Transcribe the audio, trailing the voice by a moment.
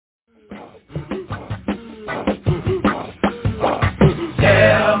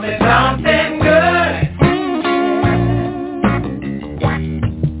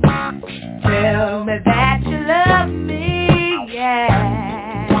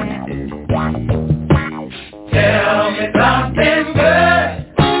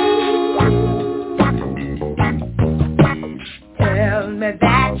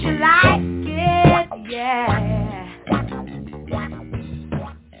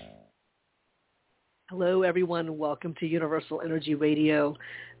Hello, everyone. Welcome to Universal Energy Radio.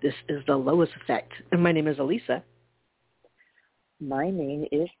 This is the L.O.I.S Effect, and my name is Alyssa. My name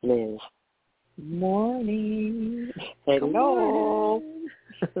is Liz. Morning. Hello.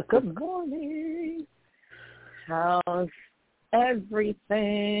 Good morning. How's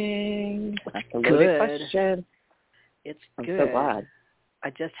everything? That's a loaded question. It's I'm good. so glad.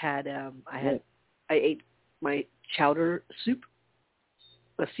 I just had I ate my chowder soup,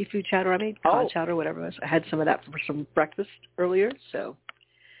 a seafood chowder I made, cod chowder, whatever it was. I had some of that for some breakfast earlier, so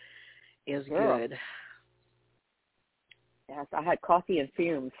it was good. Yes, I had coffee and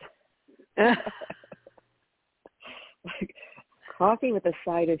fumes. Coffee with a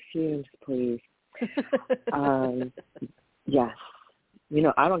side of fumes, please. Yes. You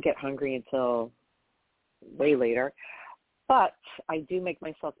know, I don't get hungry until way later, but I do make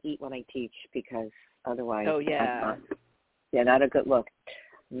myself eat when I teach because otherwise not a good look.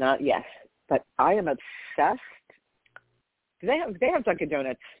 Not yes, but I am obsessed. They have Dunkin'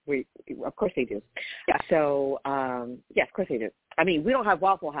 Donuts. Of course they do. Yeah. So yeah, of course they do. I mean, we don't have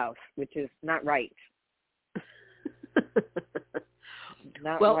Waffle House, which is not right.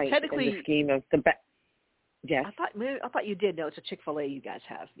 Not right technically, in the scheme of the Yes. I thought you did know it's a Chick-fil-A you guys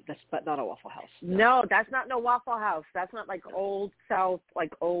have. But not a Waffle House. No, that's not no Waffle House. That's not like old South,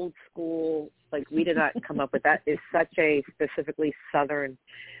 like old school. Like we did not come up with that. It's such a specifically Southern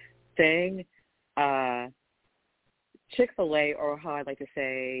thing. Chick-fil-A, or how I like to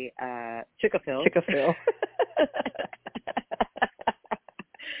say, Chick-a-Phil. Chick-a-Phil.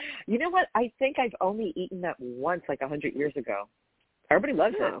 You know what? I think I've only eaten that once, like 100 years ago. Everybody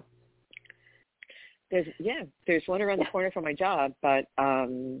loves it. There's one around the corner from my job, but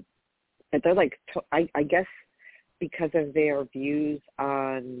they're like, I guess because of their views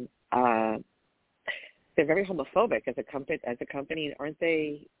on, they're very homophobic as a company, aren't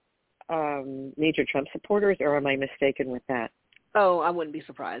they? Major Trump supporters, or am I mistaken with that? Oh, I wouldn't be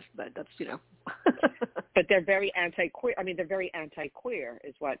surprised, but that's, But they're very anti-queer. I mean, they're very anti-queer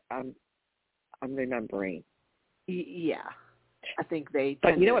is what I'm remembering. Yeah. I think they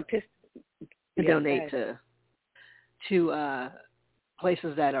But you know what pissed... donate to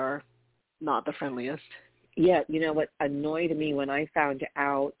places that are not the friendliest. Yeah, you know what annoyed me when I found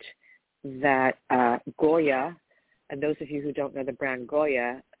out that Goya, and those of you who don't know the brand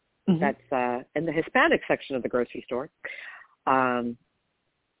Goya, that's in the Hispanic section of the grocery store.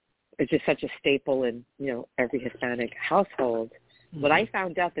 It's just such a staple in, every Hispanic household. Mm-hmm. When I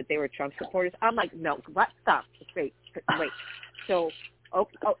found out that they were Trump supporters, I'm like, no, what? Stop. Wait. So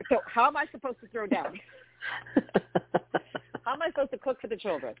how am I supposed to throw down? How am I supposed to cook for the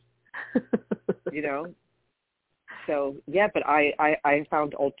children? So, yeah, but I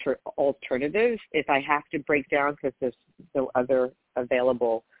found alternatives if I have to break down because there's no other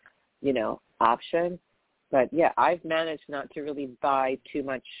available, option. But, yeah, I've managed not to really buy too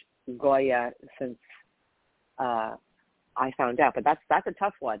much Goya since I found out. But that's a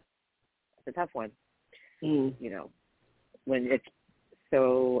tough one. It's a tough one, when it's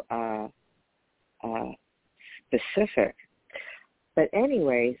so specific. But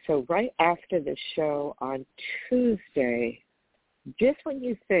anyway, so right after the show on Tuesday, just when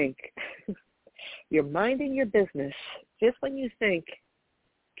you think you're minding your business, just when you think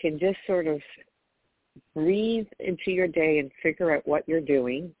can just sort of breathe into your day and figure out what you're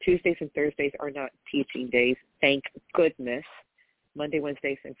doing. Tuesdays and Thursdays are not teaching days, thank goodness. Monday,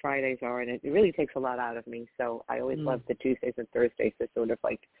 Wednesdays, and Fridays are, and it really takes a lot out of me. So I always love the Tuesdays and Thursdays to sort of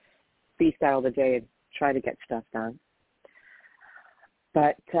like freestyle the day and try to get stuff done.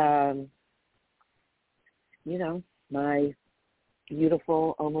 But, my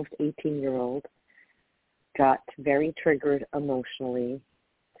beautiful, almost 18-year-old got very triggered emotionally.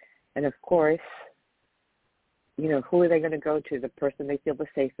 And, of course, who are they going to go to? The person they feel the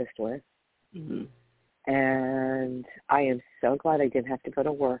safest with. Mm-hmm. And I am so glad I didn't have to go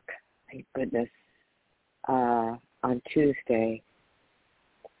to work, thank goodness, on Tuesday.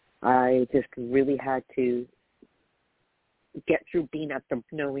 I just really had to get through being at them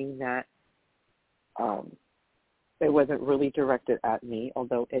knowing that it wasn't really directed at me,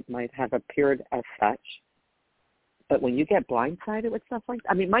 although it might have appeared as such. But when you get blindsided with stuff like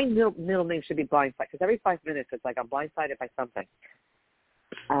that, I mean, my middle name should be Blindside, because every 5 minutes it's like I'm blindsided by something.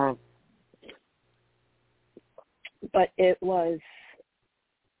 But it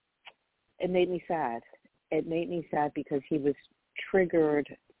made me sad. It made me sad because he was triggered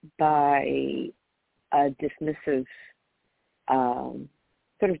by a dismissive,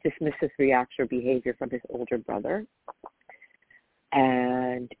 reaction or behavior from his older brother.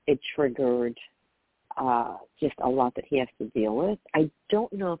 And it triggered just a lot that he has to deal with. I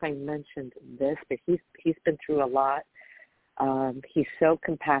don't know if I mentioned this, but he's been through a lot. He's so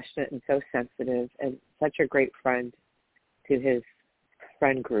compassionate and so sensitive and such a great friend to his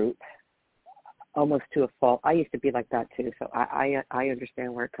friend group, almost to a fault. I used to be like that too, so I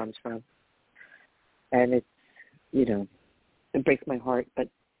understand where it comes from. And it's, it breaks my heart, but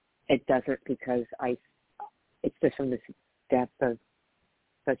it doesn't because it's just from this depth of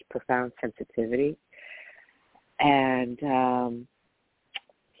such profound sensitivity. And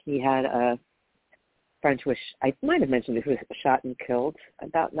he had a friend who was, I might have mentioned it, who was shot and killed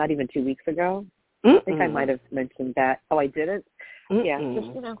about not even 2 weeks ago. I think I might have mentioned that. Oh, I didn't? Yeah, just,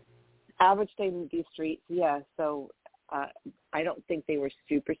 average day in these streets. Yeah, so I don't think they were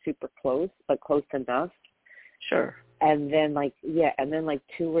super, super close, but close enough. Sure. And then,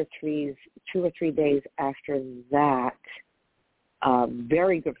 2 or 3 days after that, a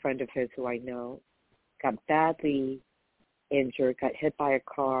very good friend of his who I know got badly injured, got hit by a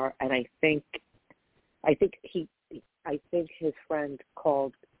car, and I think his friend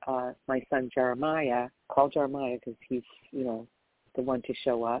called my son Jeremiah. Called Jeremiah because he's the one to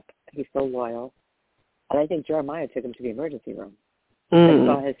show up. He's so loyal, and I think Jeremiah took him to the emergency room. They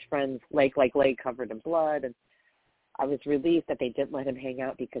saw his friend's leg covered in blood, and I was relieved that they didn't let him hang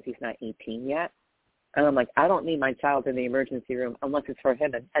out because he's not 18 yet. And I'm like, I don't need my child in the emergency room unless it's for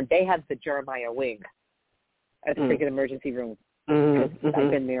him. And they had the Jeremiah wing at the freaking emergency room. I've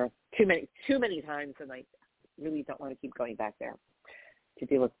been there too many times, and I really don't want to keep going back there to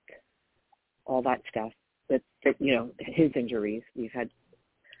deal with all that stuff. But his injuries, we've had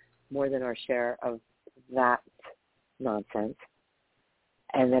more than our share of that nonsense.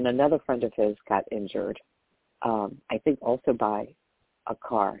 And then another friend of his got injured, I think also by a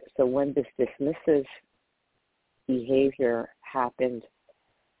car. So when this dismissive behavior happened,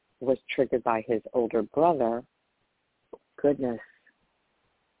 was triggered by his older brother, goodness,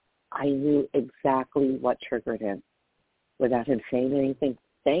 I knew exactly what triggered him without him saying anything.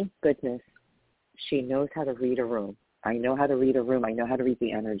 Thank goodness she knows how to read a room. I know how to read a room. I know how to read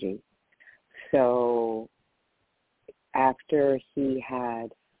the energy. So after he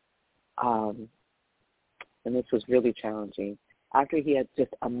had, and this was really challenging, after he had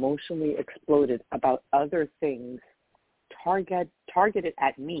just emotionally exploded about other things targeted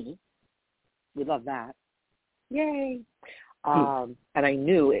at me, we love that, yay, and I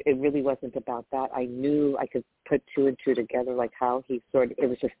knew it really wasn't about that. I knew I could put 2 and 2 together, like how he it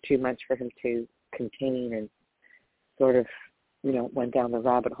was just too much for him to contain, and sort of, went down the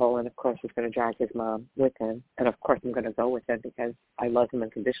rabbit hole, and of course he's going to drag his mom with him, and of course I'm going to go with him because I love him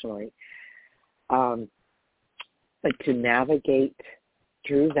unconditionally. But to navigate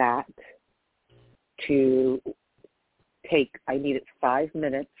through that, I needed 5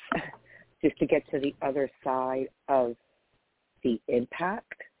 minutes just to get to the other side of the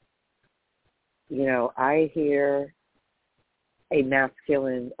impact. I hear a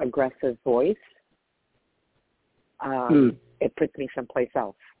masculine, aggressive voice. It puts me someplace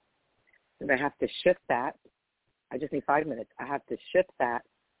else. And I have to shift that. I just need 5 minutes. I have to shift that,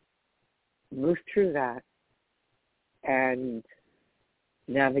 move through that, and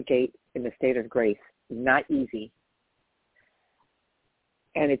navigate in a state of grace. Not easy.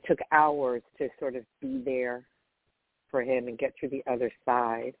 And it took hours to sort of be there for him and get through the other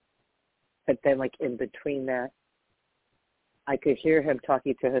side. But then, in between that, I could hear him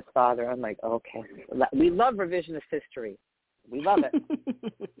talking to his father. I'm like, okay. We love revisionist history. We love it.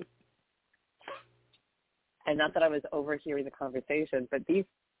 And not that I was overhearing the conversation, but these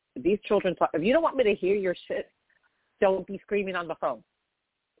children talk. If you don't want me to hear your shit, don't be screaming on the phone.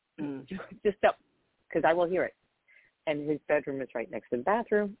 Just don't, because I will hear it. And his bedroom is right next to the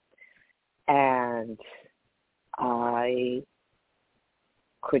bathroom. And I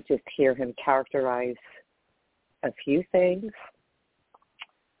could just hear him characterize a few things.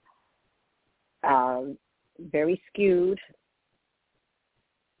 Very skewed.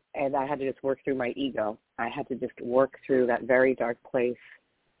 And I had to just work through my ego. I had to just work through that very dark place.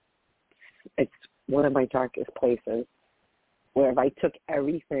 It's one of my darkest places where if I took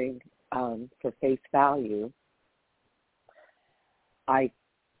everything for face value,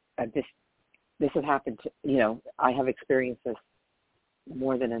 this has happened to, I have experienced this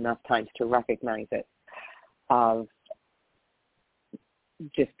more than enough times to recognize it, of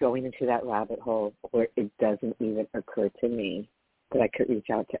just going into that rabbit hole where it doesn't even occur to me that I could reach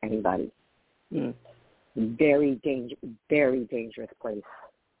out to anybody. Very dangerous place.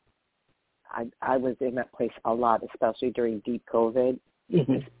 I was in that place a lot, especially during deep COVID.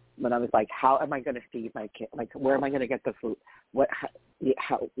 when I was like, how am I going to feed my kid? Like, where am I going to get the food?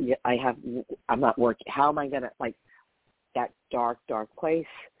 I'm not working. How am I going to, like, that dark place?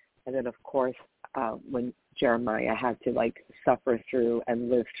 And then, of course, when Jeremiah had to, like, suffer through and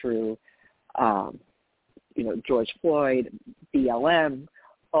live through, George Floyd, BLM,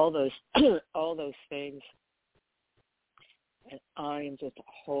 all those things. And I am just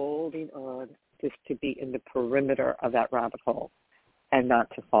holding on just to be in the perimeter of that rabbit hole and not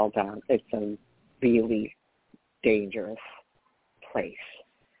to fall down. It's a really dangerous place.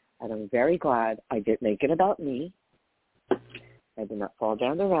 And I'm very glad I didn't make it about me. I did not fall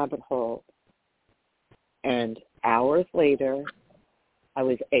down the rabbit hole. And hours later, I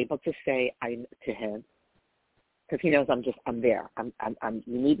was able to say to him, because he knows I'm there. You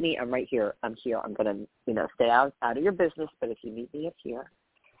need me, I'm right here. I'm here. I'm going to, stay out of your business, but if you need me, I'm here.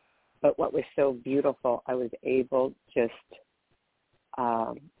 But what was so beautiful, I was able just,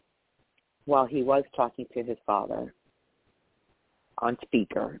 while he was talking to his father on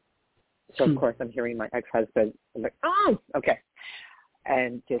speaker, so of course I'm hearing my ex-husband, I'm like, oh, okay.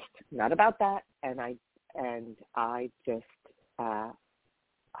 And just not about that. And I just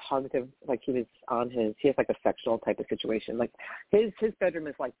hugged him like he was he has like a sexual type of situation. Like his bedroom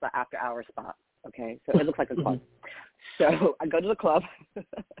is like the after hour spot. Okay. So it looks like a club. So I go to the club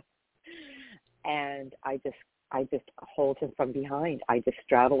and I just hold him from behind. I just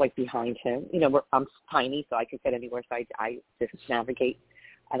straddle like behind him. I'm tiny, so I can fit anywhere. So I just navigate,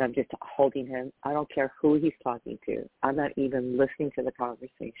 and I'm just holding him. I don't care who he's talking to. I'm not even listening to the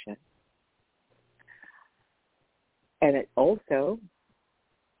conversation. And it also,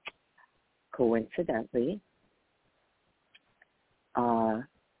 coincidentally,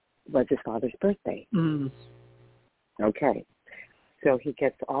 was his father's birthday. Okay. So he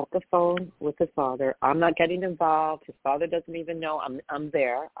gets off the phone with his father. I'm not getting involved. His father doesn't even know I'm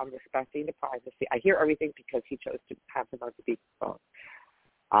there. I'm respecting the privacy. I hear everything because he chose to have him on speakerphone.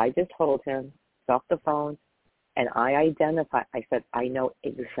 I just hold him off the phone, and I identify. I said, I know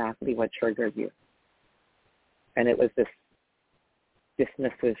exactly what triggered you. And it was this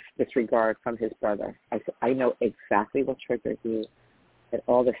dismissive disregard from his brother. I said, I know exactly what triggered you and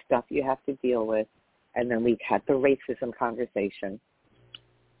all the stuff you have to deal with. And then we had the racism conversation,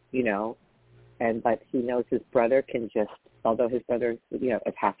 but he knows his brother can just, although his brother,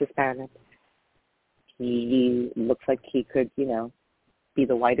 is half Hispanic, he looks like he could, be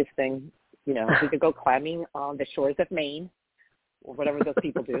the whitest thing, he could go climbing on the shores of Maine or whatever those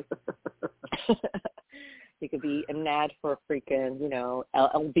people do. He could be an ad for a freaking,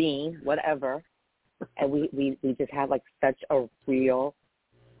 L.L. Bean, whatever. And we just had like such a real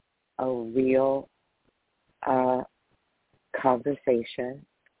conversation.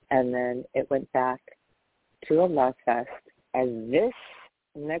 And then it went back to a Love Fest. And this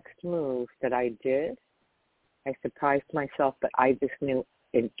next move that I did, I surprised myself, but I just knew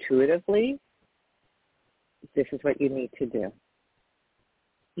intuitively this is what you need to do.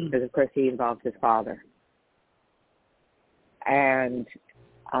 Because, of course, he involved his father. And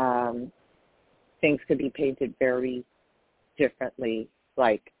things could be painted very differently,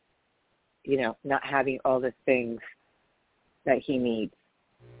 like, not having all the things that he needs.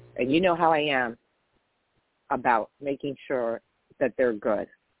 And you know how I am about making sure that they're good.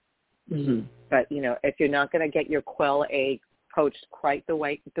 Mm-hmm. But, if you're not going to get your quail egg poached quite the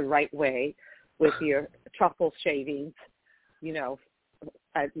right way with your truffle shavings,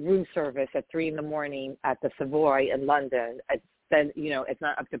 at room service at 3 a.m. at the Savoy in London, then, it's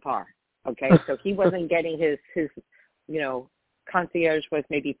not up to par. Okay. So he wasn't getting his concierge was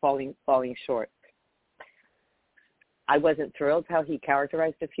maybe falling short. I wasn't thrilled how he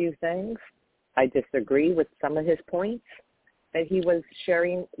characterized a few things. I disagree with some of his points that he was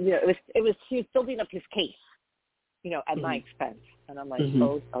sharing. He was building up his case, at my expense. And I'm like,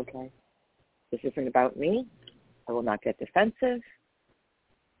 oh, okay, this isn't about me. I will not get defensive.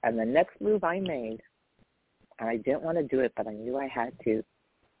 And the next move I made, and I didn't want to do it, but I knew I had to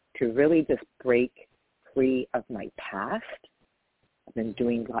really just break free of my past. I've been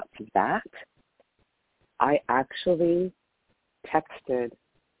doing lots of that. I actually texted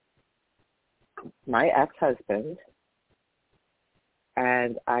my ex-husband,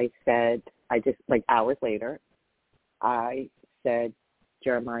 and I said, hours later, I said,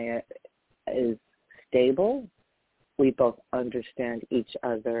 Jeremiah is stable. We both understand each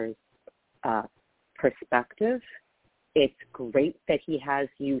other's perspective. It's great that he has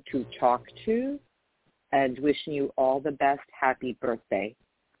you to talk to, and wishing you all the best. Happy birthday.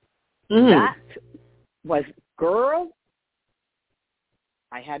 That was, girl,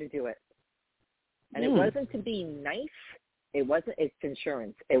 I had to do it. And it wasn't to be nice. It's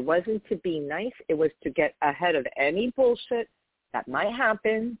insurance. It wasn't to be nice. It was to get ahead of any bullshit that might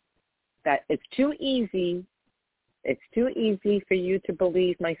happen, that it's too easy. It's too easy for you to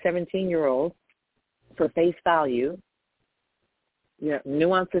believe my 17-year-old for face value. You know,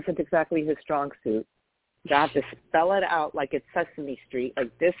 nuance isn't exactly his strong suit. You have to spell it out like it's Sesame Street.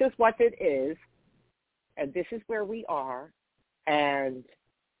 Like, this is what it is, and this is where we are. And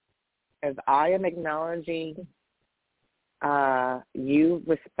if I am acknowledging you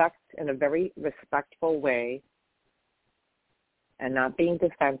respect in a very respectful way and not being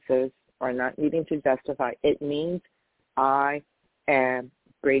defensive or not needing to justify, it means I am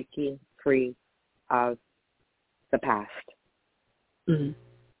breaking free of the past. Mm-hmm.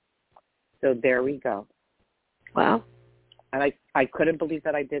 So there we go. Wow. And I couldn't believe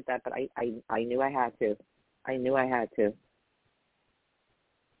that I did that, but I knew I had to. I knew I had to.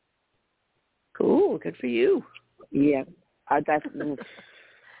 Cool. Good for you. Yeah. That's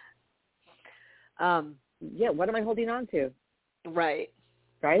yeah, what am I holding on to? Right.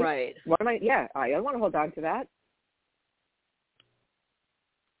 Right? Right. What am I don't want to hold on to that.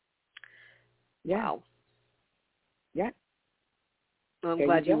 Yeah. Wow. Yeah. Well, I'm There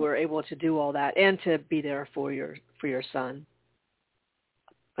glad you go. were able to do all that and to be there for your son.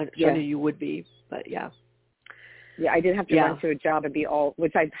 I knew you would be, but yeah. Yeah, I didn't have to run to a job and be all,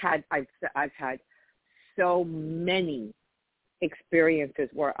 which I've had so many experiences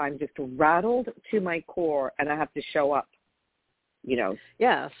where I'm just rattled to my core and I have to show up, you know.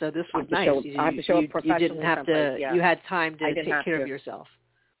 Yeah, so this was nice. I have to show up professionally. You didn't have to, you had time to take care of yourself.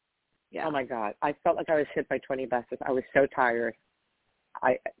 Yeah. Oh my God. I felt like I was hit by 20 buses. I was so tired.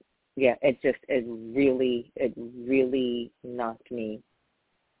 It really knocked me,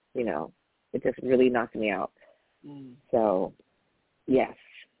 you know, it just really knocked me out. Mm. So, yes.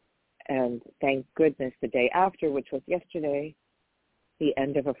 And thank goodness the day after, which was yesterday, the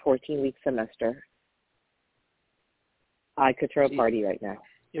end of a 14-week semester, I could throw a party right now.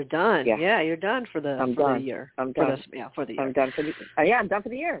 You're done. Yeah, you're done for the year. I'm done. For the year. I'm done for the I'm done for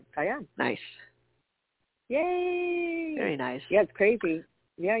the year. I am. Nice. Yay. Very nice. Yeah, it's crazy.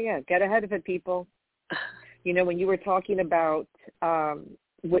 Yeah. Get ahead of it, people. You know, when you were talking about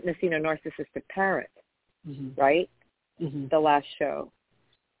witnessing a narcissistic parent, mm-hmm. right? Mm-hmm. The last show.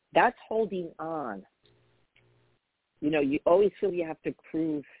 That's holding on. You know, you always feel you have to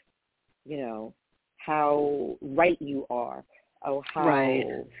prove, you know, how right you are, or how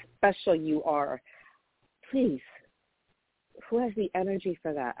special you are. Please, who has the energy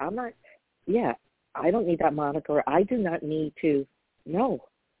for that? I don't need that moniker. I do not need to know.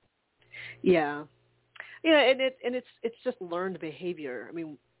 Yeah. Yeah, and it's just learned behavior. I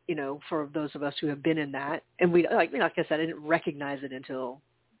mean, you know, for those of us who have been in that, and we like I said, I didn't recognize it until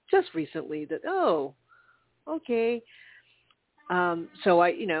just recently that, oh, okay. So I,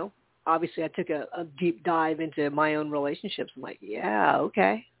 you know, obviously I took a deep dive into my own relationships. I'm like, yeah,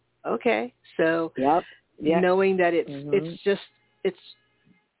 okay. So knowing that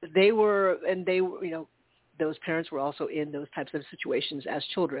they were, you know, those parents were also in those types of situations as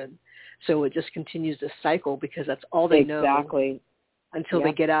children. So it just continues to cycle because that's all they know until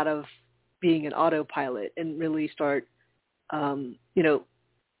they get out of being an autopilot and really start, you know,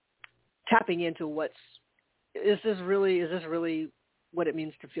 tapping into is this really what it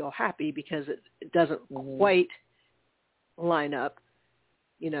means to feel happy, because it doesn't quite line up,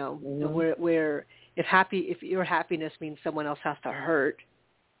 you know, where if your happiness means someone else has to hurt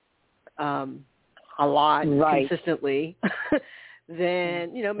a lot consistently,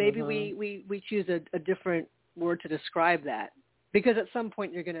 then, you know, maybe we choose a different word to describe that, because at some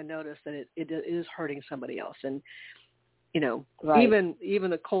point you're going to notice that it is hurting somebody else. And, you know, even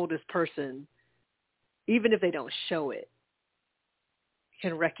the coldest person, even if they don't show it,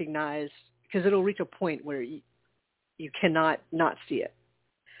 can recognize, because it'll reach a point where you cannot not see it.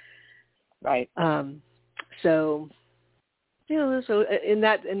 Right. So, you know, so in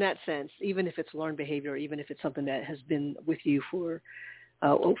that sense, even if it's learned behavior, even if it's something that has been with you for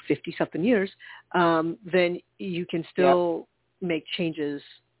 50-something years, then you can still make changes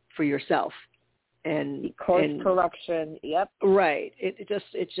for yourself. And course correction. Yep. Right.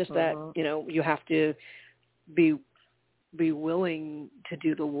 It's just that, you know, you have to be willing to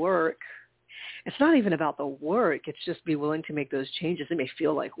do the work. It's not even about the work. It's just be willing to make those changes. It may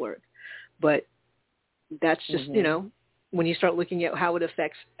feel like work, but that's just, you know, when you start looking at how it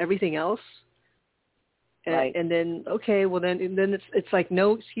affects everything else, and then, okay, well then it's like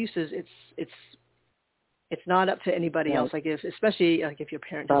no excuses. It's not up to anybody else. Like especially if your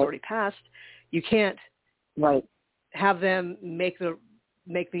parent has already passed, you can't have them make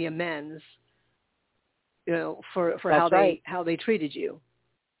the amends. for how they treated you.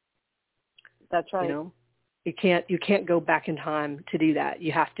 That's right. You can't go back in time to do that.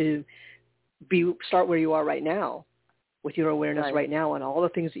 You have to start where you are right now, with your awareness right now and all the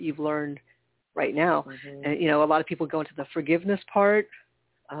things that you've learned right now. Mm-hmm. And a lot of people go into the forgiveness part,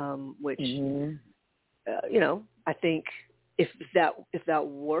 which I think if that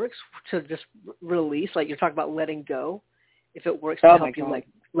works to just release, like you're talking about letting go, if it works to help you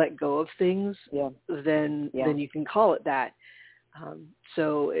let go of things, then you can call it that.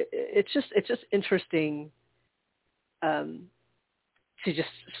 So it's just interesting to just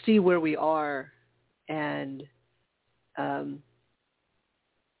see where we are, and and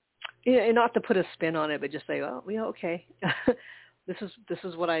not to put a spin on it, but just say, oh, okay, this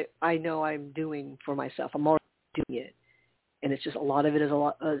is what I know I'm doing for myself. I'm already doing it, and it's just a lot of it is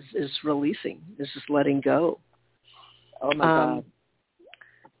releasing. It's just letting go. Oh my God.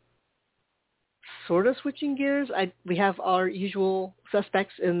 Sort of switching gears, we have our usual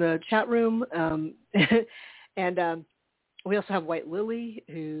suspects in the chat room, and we also have White Lily,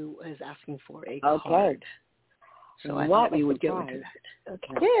 who is asking for a card. So I thought we would go into that.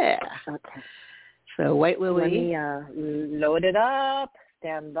 Okay. Yeah. Okay. So White Lily. Let me load it up.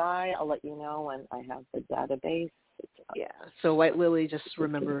 Stand by. I'll let you know when I have the database. Yeah. So White Lily, just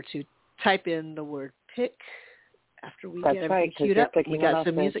remember to type in the word pick after we get everything queued up. We got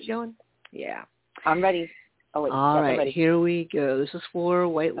some music going. Yeah. I'm ready. Oh, wait. All right. Ready. Here we go. This is for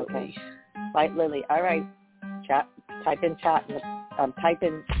White Lily. Okay. White Lily. All right. Chat. Type in chat. Type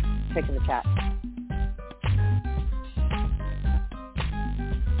in pick in the chat.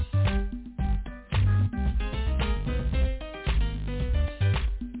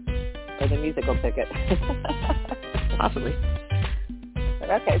 Or the music will pick it. Possibly.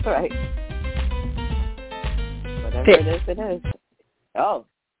 Okay, it's all right. Whatever pick. it is. Oh,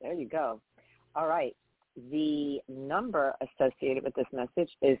 there you go. All right. The number associated with this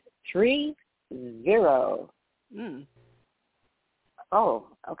message is 30. Oh,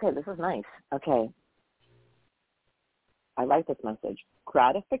 okay. This is nice. Okay. I like this message.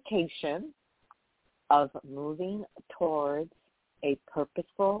 Gratification of moving towards a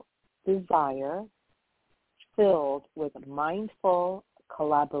purposeful desire filled with mindful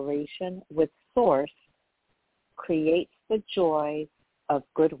collaboration with Source creates the joy of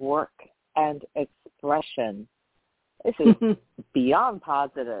good work and expression. This is beyond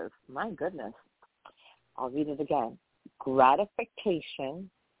positive. My goodness. I'll read it again. Gratification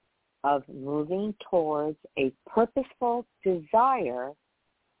of moving towards a purposeful desire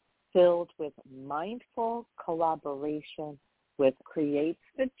filled with mindful collaboration with creates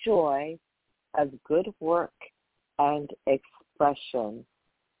the joy of good work and expression.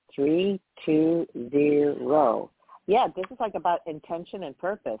 320. Yeah, this is like about intention and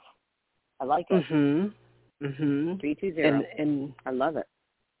purpose. I like it. 320. And I love it.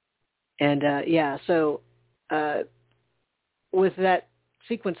 And so with that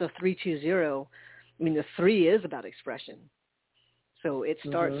sequence of 320, I mean the 3 is about expression. So it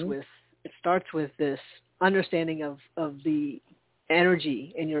starts with this understanding of the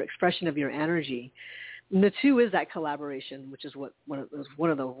energy and your expression of your energy. And the 2 is that collaboration, which is what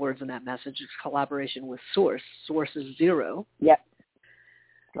one of the words in that message is collaboration with Source. Source is 0. Yep.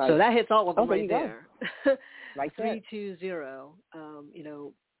 Right. So that hits all of them right there. Right there.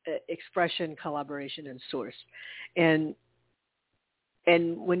 320, expression, collaboration, and Source. And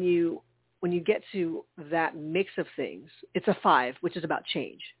when you get to that mix of things, it's a 5, which is about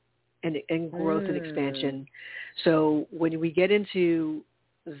change and growth and expansion. So when we get into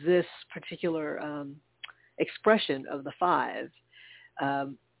this particular expression of the 5,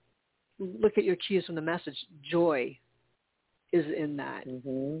 look at your cues from the message. Joy is in that.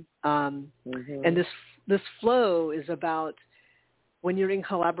 And this flow is about when you're in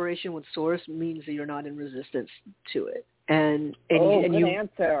collaboration with Source means that you're not in resistance to it. And good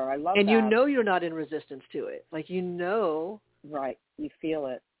answer. I love that. And you know you're not in resistance to it. Like right. You feel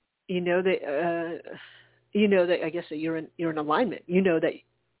it. You know that I guess that you're in alignment. You know that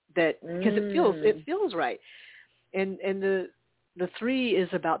because it feels right. And the 3 is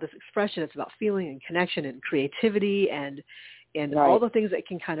about this expression. It's about feeling and connection and creativity and all the things that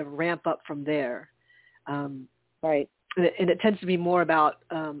can kind of ramp up from there. Right. And it tends to be more about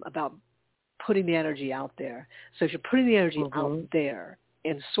putting the energy out there. So if you're putting the energy out there,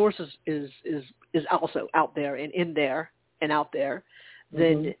 and Source is also out there and in there and out there,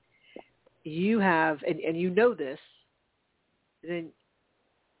 then you have, and you know this, then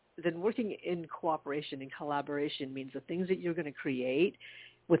working in cooperation and collaboration means the things that you're going to create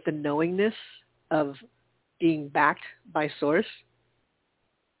with the knowingness of being backed by Source,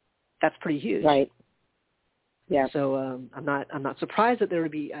 that's pretty huge. Right. Yeah. So I'm not surprised that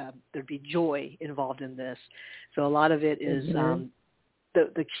there'd be joy involved in this. So a lot of it is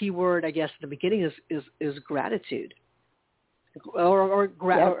the key word, I guess, at the beginning is gratitude, or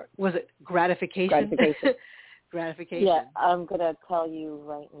was it gratification? Gratification. Gratification. Yeah, I'm gonna tell you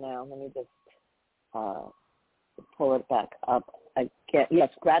right now. Let me just pull it back up again. Yes,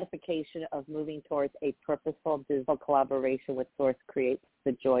 gratification of moving towards a purposeful digital collaboration with Source creates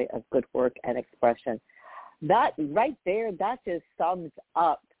the joy of good work and expression. That right there, that just sums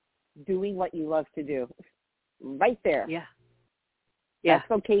up doing what you love to do. Right there. Yeah. That's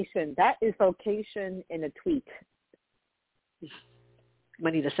vocation. That is vocation in a tweet. You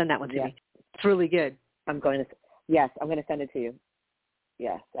might need to send that one to me. It's really good. I'm going to send it to you.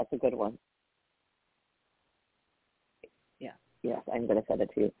 Yes, that's a good one. Yeah. Yes, I'm going to send it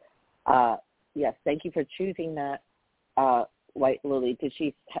to you. Yes, thank you for choosing that, White Lily. Did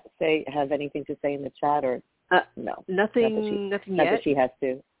she have anything to say in the chat, or no? Nothing yet. Not that she has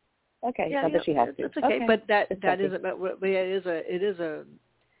to. Okay, not that she has to. That's okay. But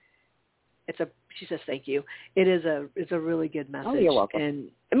she says thank you. It's a really good message. Oh, you're welcome. And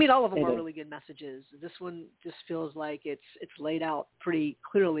I mean, all of them are really good messages. This one just feels like it's laid out pretty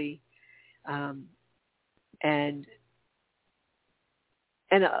clearly, and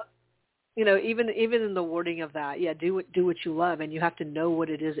you know, even in the wording of that, do what you love, and you have to know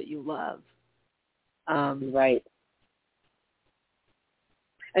what it is that you love. Right.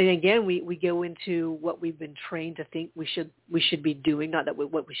 And again, we go into what we've been trained to think we should be doing, not that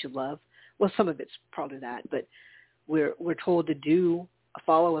what we should love. Well, some of it's probably that, but we're told to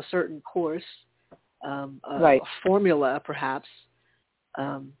follow a certain course, a formula perhaps,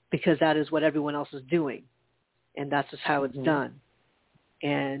 because that is what everyone else is doing, and that's just how it's done.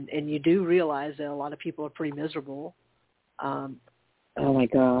 And you do realize that a lot of people are pretty miserable. Oh my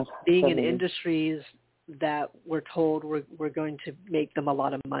God! Being in industries that we're told we're going to make them a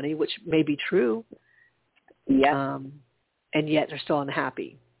lot of money, which may be true. Yeah. And yet they're still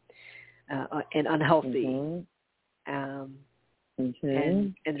unhappy and unhealthy. And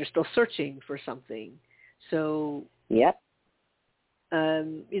they're still searching for something. So you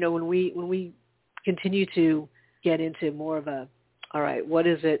know, when we continue to get into more of a, all right, what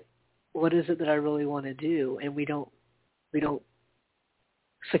is it that I really want to do, and we don't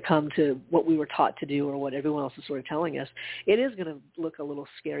succumb to what we were taught to do or what everyone else is sort of telling us, it is going to look a little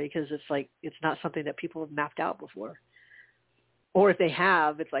scary, because it's like it's not something that people have mapped out before. Or if they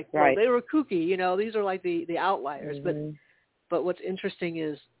have, it's like, well, they were kooky, you know, these are like the outliers. But what's interesting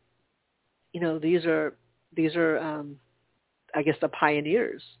is, you know, these are I guess the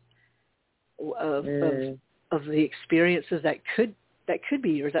pioneers of the experiences that could be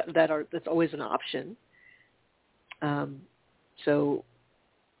yours, that's always an option. So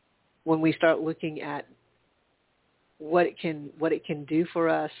when we start looking at what it can do for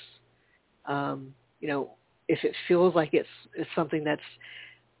us, you know, if it feels like it's something that's,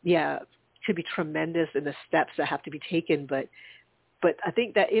 could be tremendous in the steps that have to be taken, but I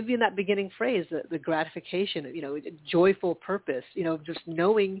think that even that beginning phrase, the gratification, you know, joyful purpose, you know, just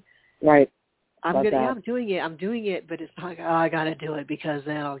knowing, I'm doing it, but it's not like, oh, I got to do it because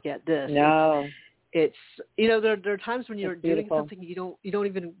then I'll get this. No. It's you know, there are times when you're doing something you don't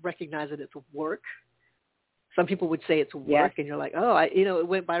even recognize that it's work. Some people would say it's work, and you're like, oh, it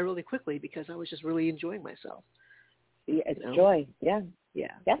went by really quickly because I was just really enjoying myself. Yeah, it's joy. Yeah.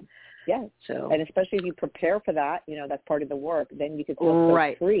 So, and especially if you prepare for that, you know, that's part of the work. Then you could feel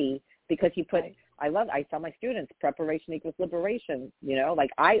so free because you put. I tell my students, preparation equals liberation. You know, like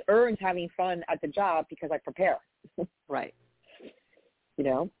I earned having fun at the job because I prepare. Right. You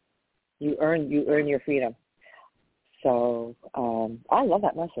know. You earn your freedom. So I love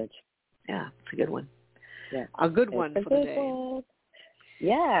that message. Yeah, it's a good one. Yeah, a good one for the day.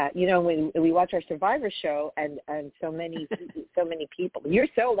 Yeah, you know, when we watch our Survivor show, and so many people. You're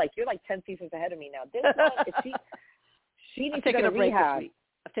like 10 seasons ahead of me now. This one, she needs to go to rehab.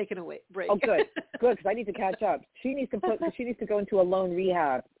 I've taken a break. Oh, good, because I need to catch up. She needs to go into a lone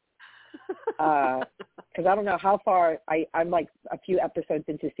rehab. Because I don't know how far I'm like a few episodes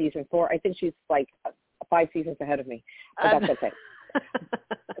into season 4. I think she's like 5 seasons ahead of me, but that's okay.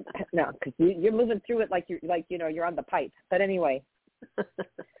 No, because you're moving through it like you're on the pipe. But anyway,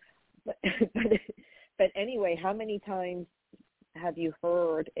 but anyway, how many times have you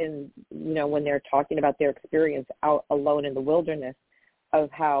heard when they're talking about their experience out alone in the wilderness of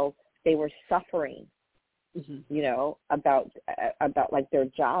how they were suffering? You know, about like their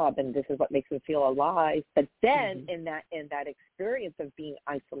job, and this is what makes them feel alive. But then in that experience of being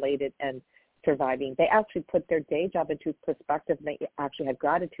isolated and surviving. They actually put their day job into perspective, and they actually had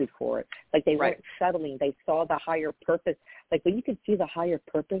gratitude for it. Like they weren't settling. They saw the higher purpose. Like when you could see the higher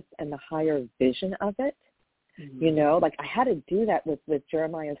purpose and the higher vision of it, you know, like I had to do that with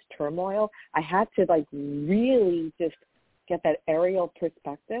Jeremiah's turmoil. I had to like really just get that aerial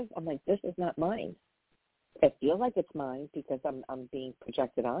perspective. I'm like, this is not mine. It feels like it's mine because I'm being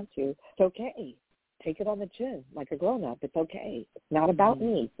projected onto. It's okay. Take it on the chin like a grown-up. It's okay. It's not about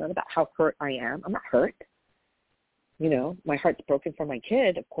me. It's not about how hurt I am. I'm not hurt. You know, my heart's broken for my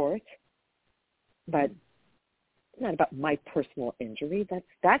kid, of course, but it's not about my personal injury.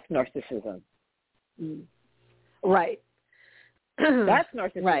 That's narcissism. Right. That's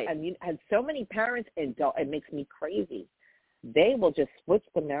narcissism. Right. I mean, and so many parents, it makes me crazy. They will just switch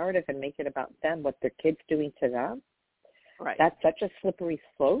the narrative and make it about them, what their kid's doing to them. Right. That's such a slippery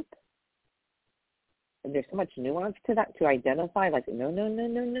slope. And there's so much nuance to that to identify, like, no,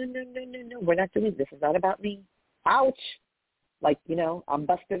 we're not doing this. Is not about me. Ouch. Like, you know, I'm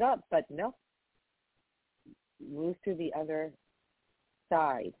busted up, but no. Move to the other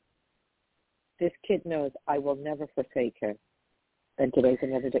side. This kid knows I will never forsake him. And today's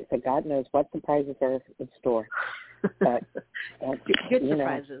another day. So God knows what surprises are in store. But good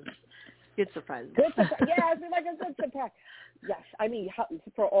surprises. Good surprises. Good surprise. Yeah, I mean, like a good surprise. Yes. I mean,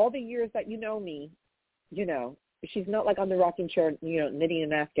 for all the years that you know me, you know, she's not like on the rocking chair, you know, knitting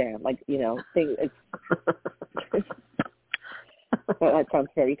an Afghan. Like, you know, it's well, that sounds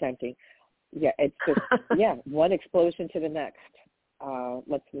very tempting. Yeah, it's just, one explosion to the next.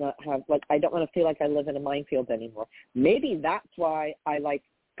 Let's not have, like, I don't want to feel like I live in a minefield anymore. Maybe that's why I, like,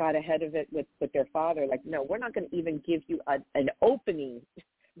 got ahead of it with their father. Like, no, we're not going to even give you an opening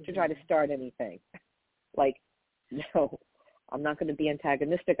to try to start anything. Like, no, I'm not going to be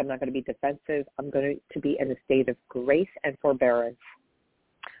antagonistic. I'm not going to be defensive. I'm going to be in a state of grace and forbearance.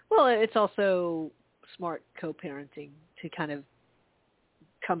 Well, it's also smart co-parenting to kind of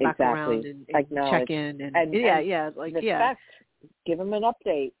come back around and check in and respect. Give them an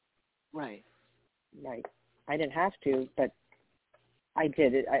update. Right. I didn't have to, but I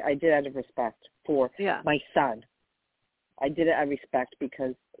did it. I did out of respect for my son. I did it out of respect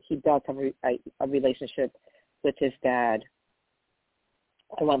because he does have a relationship with his dad.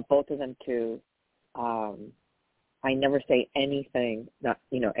 I want both of them to. I never say anything, not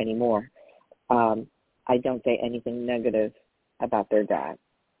anymore. I don't say anything negative about their dad.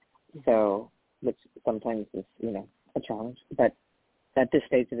 So, which sometimes is a challenge. But at this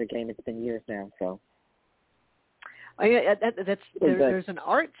stage of the game, it's been years now. So, there's an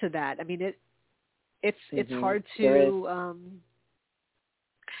art to that. I mean, it's hard to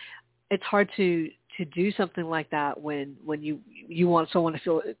it's hard to do something like that when you want someone to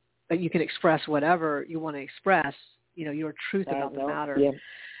feel that you can express whatever you want to express, your truth about the matter. Yeah.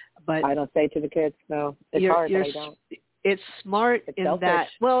 But I don't say to the kids, no. It's hard, but I don't. It's smart in selfish. that.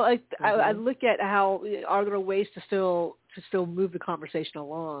 Well, I look at how are there ways to still move the conversation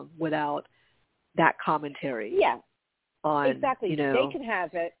along without that commentary. Yeah. On, exactly. They can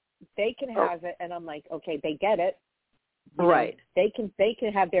have it. They can have it, and I'm like, okay, they get it. Right. They can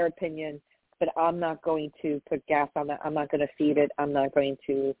have their opinion, but I'm not going to put gas on that. I'm not going to feed it. I'm not going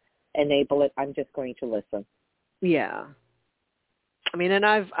to enable it. I'm just going to listen. Yeah. I mean, and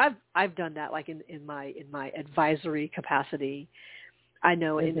I've done that, like in my advisory capacity. I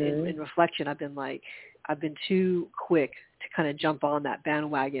know in reflection, I've been too quick to kind of jump on that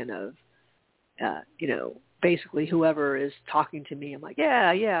bandwagon of, basically whoever is talking to me. I'm like, yeah,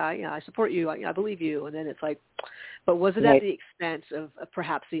 I support you, I believe you, and then it's like, but was it at the expense of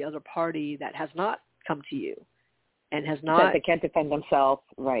perhaps the other party that has not come to you and has not? They can't defend themselves,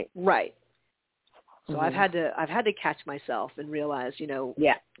 right? Right. So I've had to catch myself and realize, there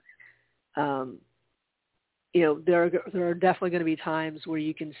are definitely going to be times where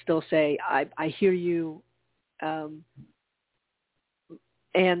you can still say, I hear you, and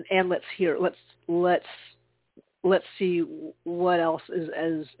let's see what else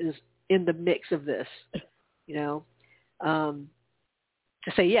is in the mix of this, to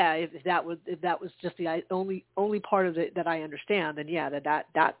say, if that was just the only part of it that I understand, then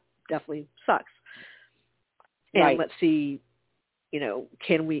that definitely sucks. And let's see,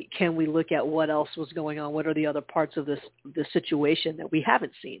 can we look at what else was going on? What are the other parts of this situation that we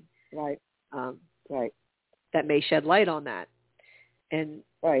haven't seen? Right. That may shed light on that. And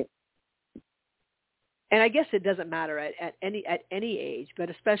and I guess it doesn't matter at any age, but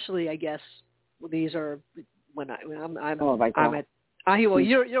especially I guess these are when I'm at. Well,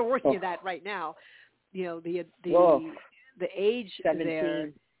 you're working at that right now. The age 17.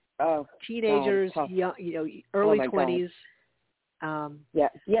 there. Teenagers, young, early 20s.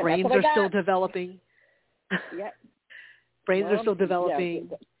 Brains are still developing. Yeah. Brains are still developing.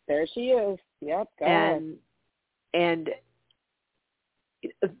 Yeah, there she is. Yep. Go ahead. And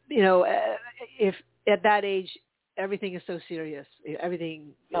if at that age everything is so serious,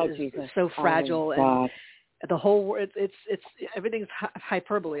 everything is so fragile, and the whole world, it's everything's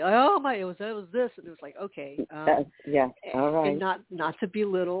hyperbole. Oh my, it was this, and it was like, okay, all right, and not to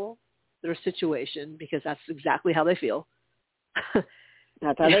belittle their situation, because that's exactly how they feel.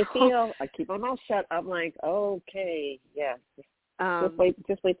 That's how they feel. I keep my mouth shut. I'm like, okay, yeah.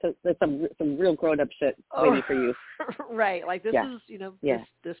 Just wait till there's some real grown up shit waiting for you. Right. Like this is,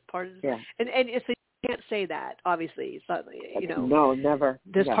 this part is, and it's, you can't say that, obviously. It's not, No, never.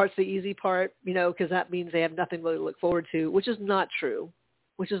 This part's the easy part, because that means they have nothing really to look forward to, which is not true.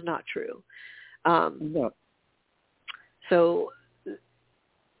 No. So,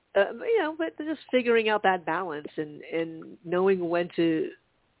 but just figuring out that balance and knowing when to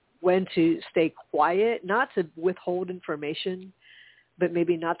stay quiet, not to withhold information, but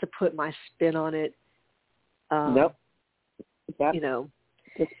maybe not to put my spin on it. Nope.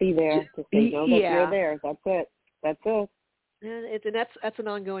 Just be there. Just say, know that you're there. That's it. And that's an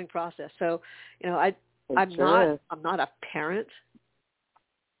ongoing process. So, I'm not a parent,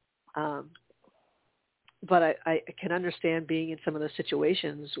 but I can understand being in some of those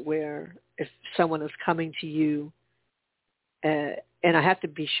situations where if someone is coming to you, and I have to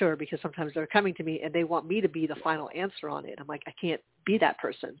be sure, because sometimes they're coming to me and they want me to be the final answer on it. I'm like, I can't be that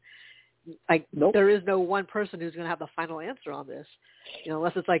person. Like, there is no one person who's going to have the final answer on this,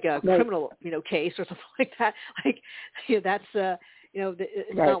 unless it's like a criminal, case or something like that. Like, that's,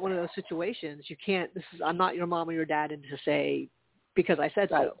 it's not one of those situations. You can't, I'm not your mom or your dad, and to say, because I said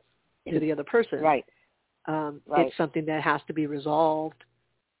so to the other person. Right. It's something that has to be resolved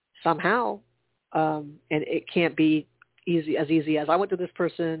somehow. And it can't be easy as I went to this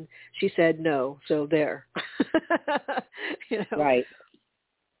person, she said no, so there. Right.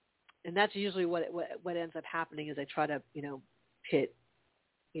 And that's usually what ends up happening, is I try to pit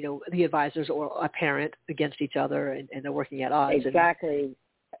the advisors or a parent against each other, and they're working at odds. Exactly.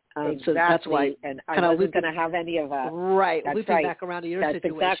 So that's why, and I wasn't going to have any of that. Right. That's looping right. back around to your that's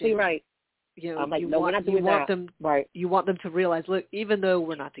situation. That's exactly right. I'm like, no, we're not doing that. You want them to realize, look, even though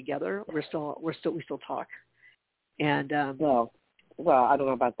we're not together, we still talk. And well, I don't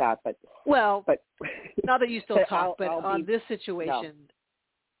know about that, but not that you still talk, but on this situation,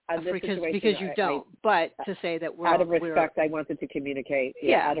 because you don't. But to say that we're out of respect, I wanted to communicate.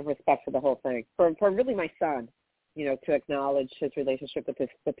 Yeah, out of respect for the whole thing, for really my son, to acknowledge his relationship with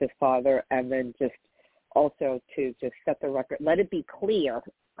his father, and then just also to just set the record, let it be clear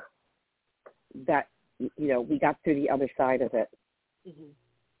that we got through the other side of it. Mm-hmm.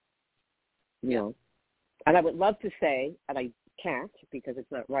 And I would love to say, and I can't because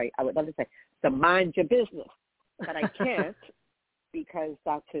it's not right, I would love to say, so mind your business. But I can't because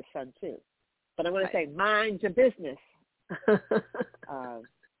that's his son too. But I want to say, mind your business.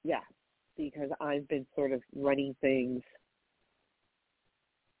 Because I've been sort of running things.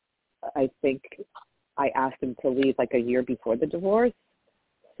 I think I asked him to leave like a year before the divorce.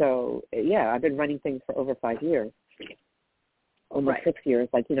 So, I've been running things for over 5 years. Almost 6 years,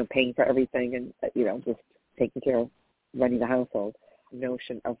 like, paying for everything and, just taking care of running the household.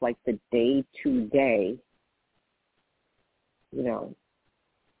 Notion of, like, the day-to-day,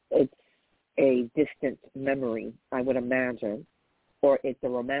 it's a distant memory, I would imagine, or it's a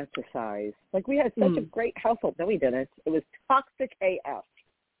romanticized. Like, we had such a great household. No, we didn't. It was toxic AF.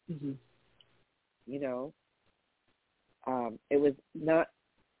 Mm-hmm. It was not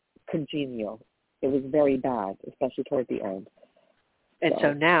congenial. It was very bad, especially toward the end. And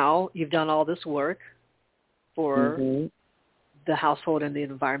so now you've done all this work for the household and the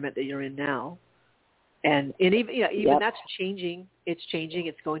environment that you're in now, and even that's changing. It's changing.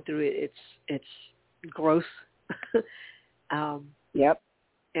 It's going through its growth. And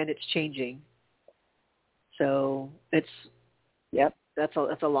it's changing. So it's that's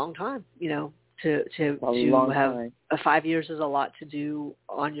a long time. To have 5 years is a lot to do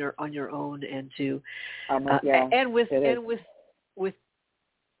on your own, and to and with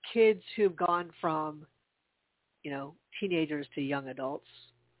kids who've gone from teenagers to young adults.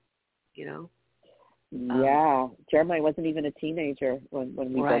 Jeremiah wasn't even a teenager when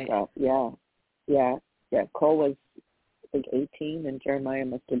we broke up. Cole was I think 18 and Jeremiah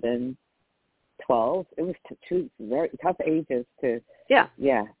must have been 12. It was two very tough ages to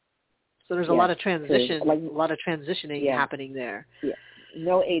So there's a lot of transition, a lot of transitioning happening there. Yeah,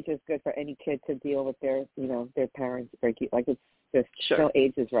 no age is good for any kid to deal with their their parents breaking. Like, it's just no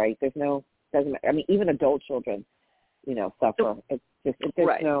age is right. There's no doesn't. I mean, even adult children, suffer. It's just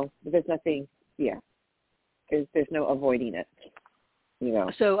right. there's nothing. Yeah, there's no avoiding it.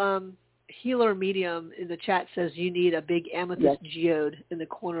 So Healer Medium in the chat says you need a big amethyst geode in the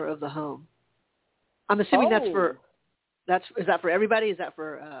corner of the home. I'm assuming is that for everybody? Is that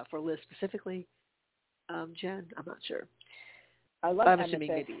for Liz specifically? Jen, I'm not sure. I'm amethyst. Assuming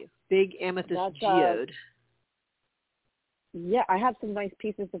maybe you. Big amethyst geode. Yeah, I have some nice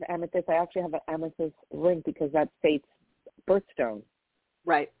pieces of amethyst. I actually have an amethyst ring because that's Fate's birthstone.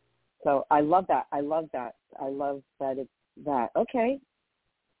 Right. So I love that. I love that it's that. Okay.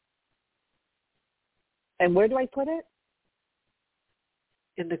 And where do I put it?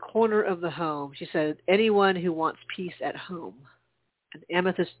 In the corner of the home. She said, anyone who wants peace at home. An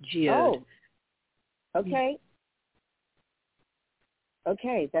amethyst geode. Oh. Okay.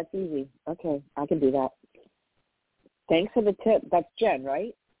 Okay, that's easy. Okay, I can do that. Thanks for the tip. That's Jen,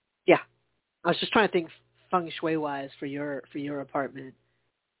 right? Yeah. I was just trying to think feng shui wise for your apartment.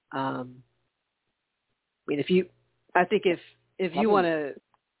 I mean, if you want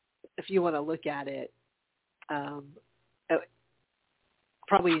to look at it,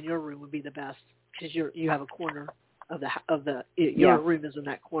 probably in your room would be the best because you have a corner your room is in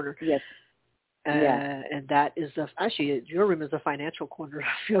that corner. Yes. And that is your room is the financial corner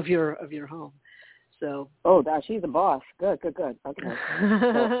of your home. So. Oh, she's the boss. Good. Okay.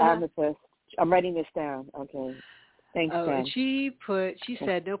 So amethyst. I'm writing this down. Okay. Thanks, Jen. And she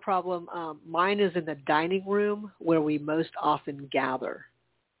said, no problem. Mine is in the dining room where we most often gather.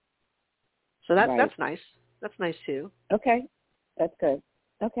 So that's nice. That's nice too. Okay. That's good.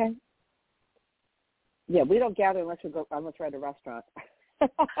 Okay. Yeah, we don't gather unless we're at a restaurant.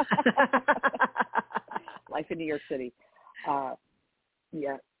 Life in New York City.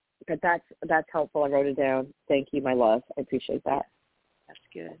 Yeah. But that's helpful. I wrote it down. Thank you, my love. I appreciate that. That's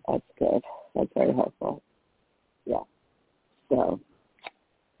good. That's good. That's very helpful. Yeah. So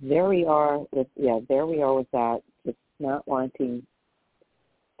there we are with that. Just not wanting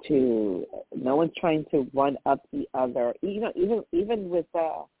to. No one's trying to one up the other. Even with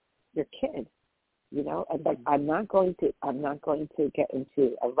your kid. It's like I'm not going to get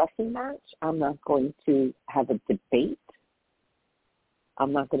into a wrestling match. I'm not going to have a debate.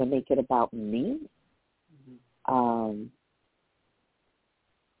 I'm not going to make it about me.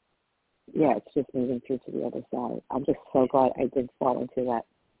 Yeah, it's just moving through to the other side. I'm just so glad I didn't fall into that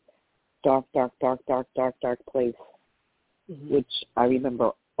dark place, which I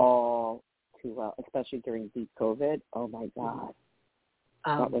remember all too well, especially during deep COVID. Oh, my God.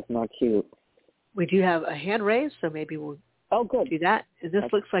 That was not cute. We do have a hand raised, so maybe we'll do that. And this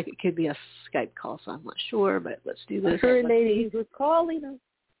looks like it could be a Skype call, so I'm not sure, but let's do this. Her lady who's calling us.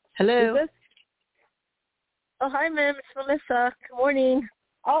 Hello. Oh, hi, ma'am. It's Melissa. Good morning.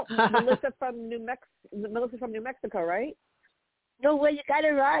 Oh, Melissa from New Mexico, right? No way, you got it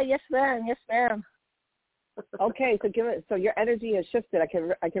right. Yes, ma'am. Yes, ma'am. Okay, so your energy has shifted. I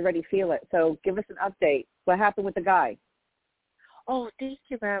can already feel it. So give us an update. What happened with the guy? Oh, thank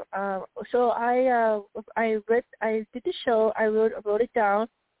you, ma'am. So I did the show. I wrote it down,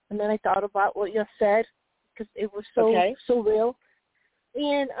 and then I thought about what you said because it was so real.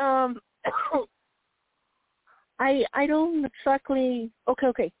 And I don't exactly.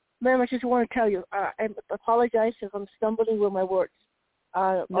 Okay, ma'am. I just want to tell you. I apologize if I'm stumbling with my words.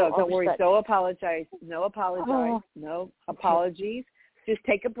 No, don't worry. No apologize. No apologize. Oh. No apologies. Just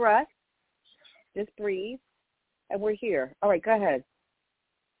take a breath. Just breathe. And we're here. All right, go ahead.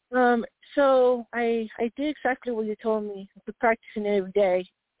 So I did exactly what you told me. I've been practicing every day,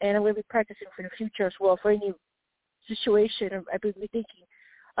 and I'm going to be practicing for the future as well, for any situation I've been thinking.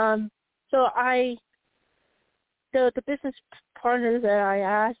 So the business partner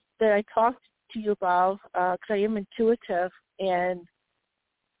that I talked to you about, because I am intuitive, and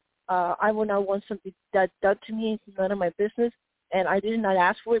I will not want something that's done to me. It's none of my business, and I did not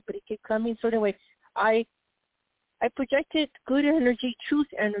ask for it, but it kept coming. So anyway, I projected good energy, truth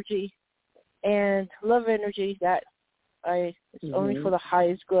energy, and love energy that it's only for the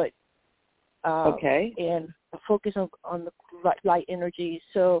highest good. Okay. And focus on the light energy.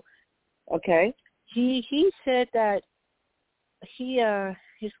 So, okay. He said that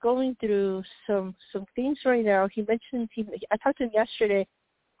he's going through some things right now. He mentioned I talked to him yesterday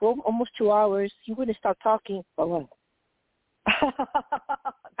for almost 2 hours. He wouldn't stop talking. Oh.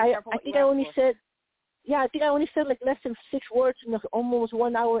 I think I only said. Yeah, I think I only said like less than 6 words in almost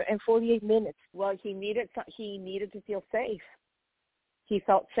 1 hour and 48 minutes. Well, he needed to feel safe. He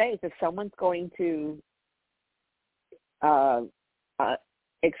felt safe. If someone's going to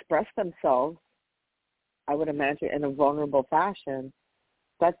express themselves, I would imagine in a vulnerable fashion,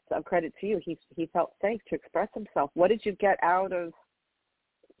 that's a credit to you. He felt safe to express himself. What did you get out of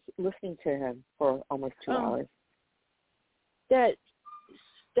listening to him for almost 2 hours? That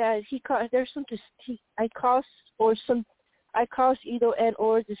he caused, there's some, I caused either and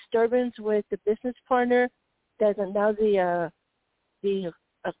or disturbance with the business partner. That now the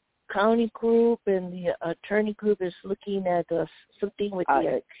accounting group and the attorney group is looking at something with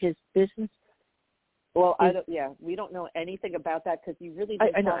his business. Well, we don't know anything about that because you really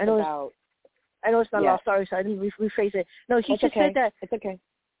didn't talk about. I know it's not law. Sorry, so I didn't rephrase it. No, he just said that. It's okay.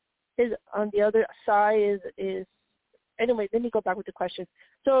 His on the other side is anyway. Let me go back with the question.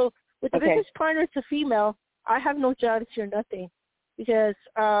 So with the business partner, it's a female. I have no jealousy or nothing because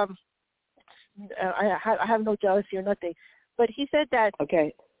I have no jealousy or nothing. But he said that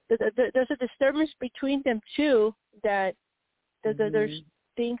there's a disturbance between them two, that there's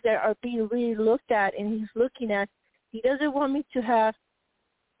things that are being really looked at, and he's looking at. He doesn't want me to have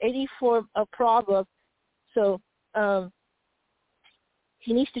any form of problem, so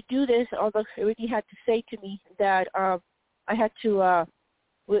he needs to do this. Although he already had to say to me that I had to.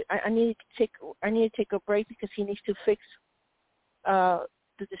 I need to take a break because he needs to fix the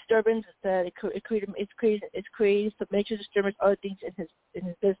disturbance that it's creating some major disturbance, other things in his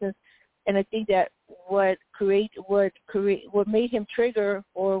business. And I think that what made him trigger,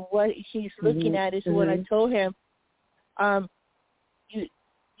 or what he's looking at, is what I told him.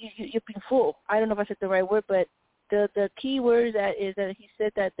 You've been fooled. I don't know if I said the right word, but the key word is that he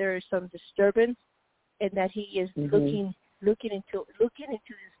said that there is some disturbance, and that he is looking into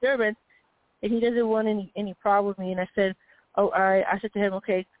disturbance, and he doesn't want any problem with me. And I said, I said to him,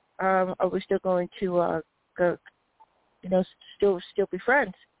 okay, are we still going to go, still be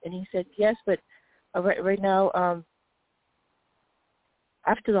friends? And he said yes, but right now,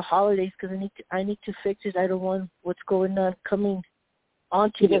 after the holidays, because I need to fix it. I don't want what's going on coming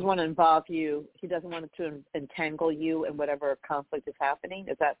onto you. He doesn't want to involve you. He doesn't want to entangle you in whatever conflict is happening.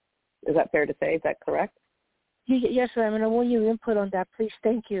 Is that fair to say? Is that correct? Yes, ma'am, and I want your input on that, please.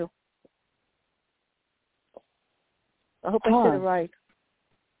 Thank you. I hope I said it right.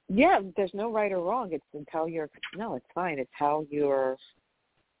 Yeah, there's no right or wrong. It's fine. It's how you're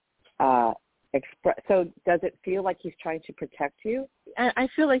express. So does it feel like he's trying to protect you? I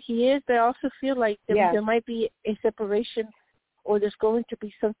feel like he is, but I also feel like there might be a separation, or there's going to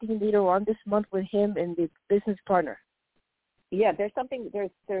be something later on this month with him and the business partner. Yeah, there's something.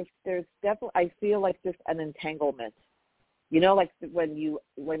 There's definitely. I feel like just an entanglement. Like when you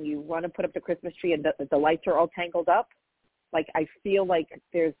want to put up the Christmas tree and the lights are all tangled up. Like I feel like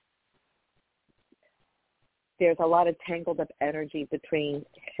there's a lot of tangled up energy between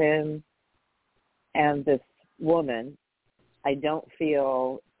him and this woman. I don't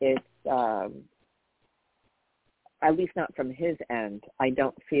feel it's, at least not from his end, I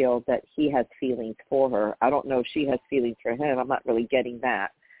don't feel that he has feelings for her. I don't know if she has feelings for him. I'm not really getting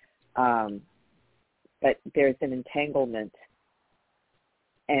that. But there's an entanglement,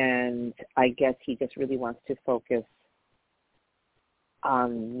 and I guess he just really wants to focus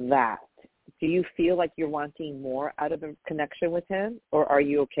on that. Do you feel like you're wanting more out of a connection with him, or are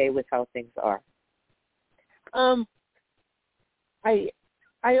you okay with how things are? I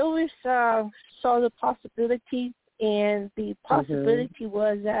always saw the possibility, and the possibility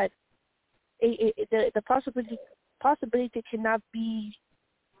was that the possibility cannot be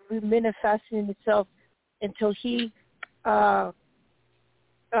manifesting in itself until he regrasp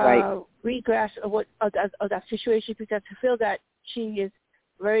of that situation, because I feel that she is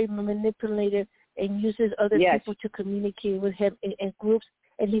very manipulative and uses other people to communicate with him in groups,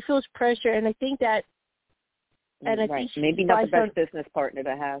 and he feels pressure. And I think that, I think maybe not the best business partner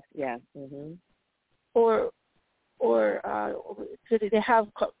to have. Yeah. Or so they have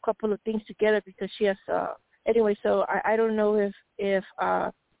a couple of things together, because she has anyway. So I don't know if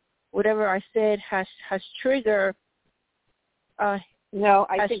whatever I said has triggered. No,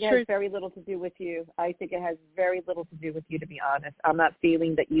 I think it has very little to do with you. I think it has very little to do with you, to be honest. I'm not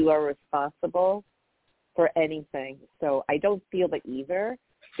feeling that you are responsible for anything. So I don't feel that either.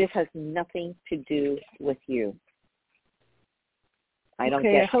 This has nothing to do with you. I don't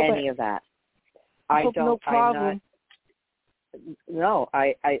get any of that. I don't. No problem.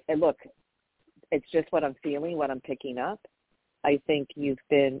 I look, it's just what I'm feeling, what I'm picking up. I think you've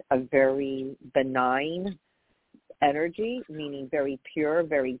been a very benign energy, meaning very pure,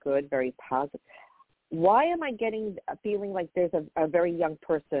 very good, very positive. Why am I getting a feeling like there's a very young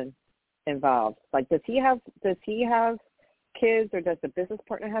person involved? Like, does he have kids, or does the business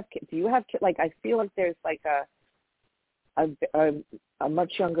partner have kids? Do you have kids? Like, I feel like there's like a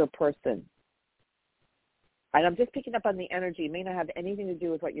much younger person And I'm just picking up on the energy. It may not have anything to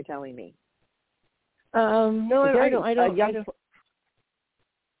do with what you're telling me. No, I don't.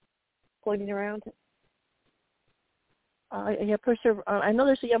 Floating around? A young person. I know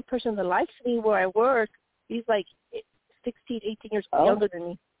there's a young person that likes me where I work. He's like 16, 18 years younger than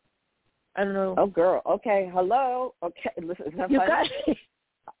me. I don't know. Oh, girl. Okay. Hello. Okay. Listen, is that you funny? got it.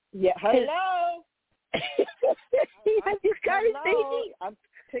 Yeah. Hello. You got it, hello. baby. I'm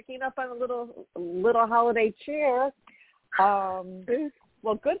picking up on a little holiday cheer.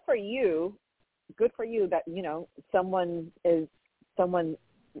 Well, good for you. Good for you that someone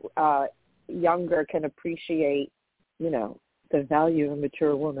younger can appreciate the value of a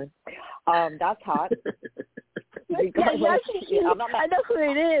mature woman. That's hot. I'm not mad. I know who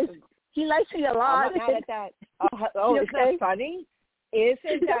it is. He likes me a lot. I'm not mad at that. Isn't that funny?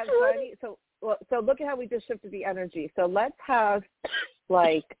 Isn't that funny? So look at how we just shifted the energy. So let's have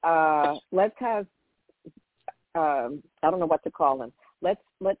I don't know what to call him. Let's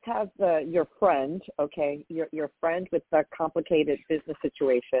have your friend, okay, your friend with the complicated business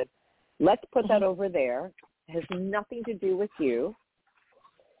situation. Let's put that over there. It has nothing to do with you.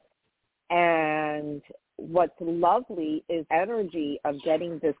 And what's lovely is energy of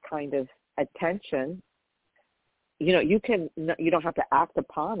getting this kind of attention. You don't have to act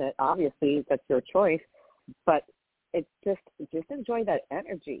upon it. Obviously, that's your choice. But it's just enjoy that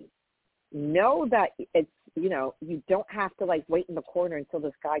energy. Know that it's, you don't have to wait in the corner until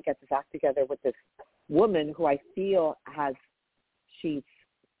this guy gets his act together with this woman who I feel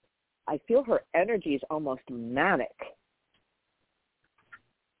her energy is almost manic.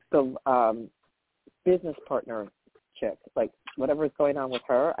 The business partner chick, whatever is going on with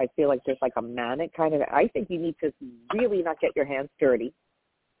her, I feel like there's a manic kind of, I think you need to really not get your hands dirty.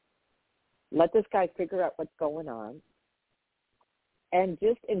 Let this guy figure out what's going on. And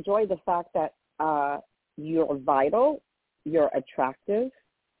just enjoy the fact that you're vital, you're attractive,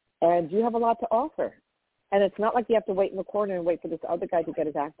 and you have a lot to offer. And it's not like you have to wait in the corner and wait for this other guy to get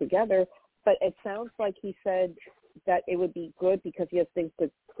his act together, but it sounds like he said that it would be good because he has things to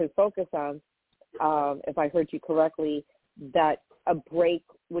focus on, if I heard you correctly, that a break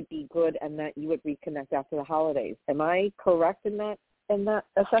would be good and that you would reconnect after the holidays. Am I correct in that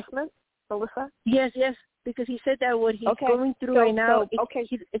assessment, Alyssa? Yes, because he said that what he's going through right now,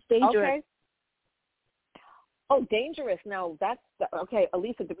 it's dangerous. Okay. Oh, dangerous. Now, okay,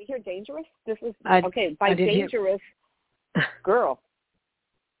 Alyssa, did we hear dangerous? This is, by dangerous, girl.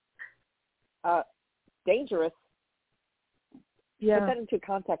 Dangerous. Yeah. Put that into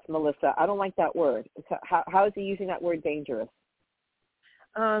context, Melissa. I don't like that word. So how is he using that word dangerous?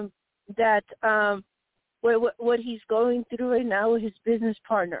 What he's going through right now with his business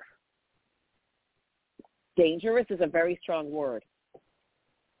partner. Dangerous is a very strong word.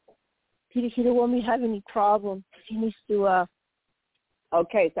 He don't want me to have any problems. He needs to.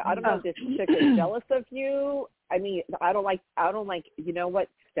 Okay, so I don't know if this chick is jealous of you. I mean, I don't like. You know what?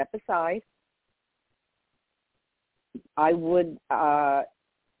 Step aside. I would. Do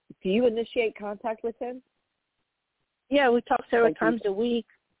you initiate contact with him? Yeah, we talk several times a week,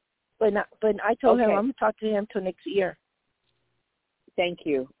 but I told him I'm gonna talk to him till next year. Thank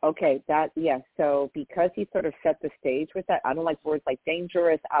you. Okay, yes. So because he sort of set the stage with that, I don't like words like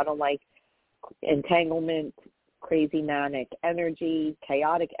dangerous. I don't like entanglement, crazy manic energy,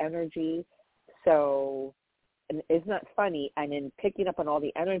 chaotic energy. So and isn't that funny? And in picking up on all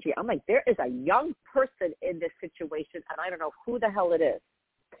the energy, I'm like, there is a young person in this situation, and I don't know who the hell it is.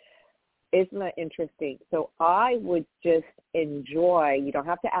 Isn't that interesting? So I would just enjoy. You don't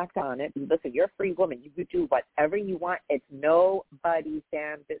have to act on it. Listen, you're a free woman. You could do whatever you want. It's nobody's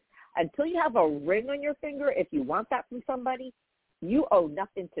damn business. Until you have a ring on your finger, if you want that from somebody, you owe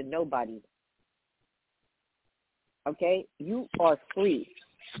nothing to nobody. Okay? You are free.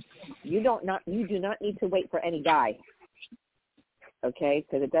 You do not need to wait for any guy. Okay?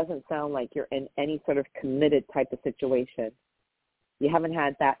 Because it doesn't sound like you're in any sort of committed type of situation. You haven't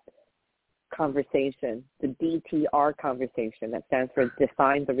had that conversation, the DTR conversation, that stands for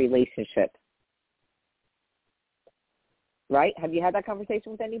define the relationship. Right? Have you had that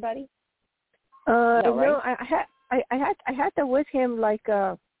conversation with anybody? No, right? No, I had that with him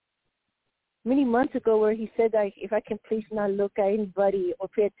many months ago, where he said that if I can please not look at anybody or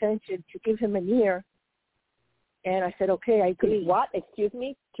pay attention, to give him an ear. And I said, okay, I agree. What? Excuse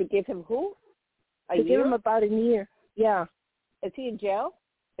me? To give him who? To give him about an ear. Yeah. Is he in jail?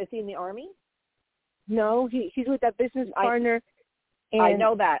 Is he in the Army? No, he's with that business partner. I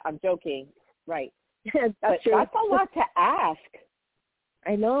know that. I'm joking. Right. That's true. That's a lot to ask.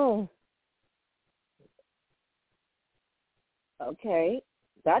 I know. Okay.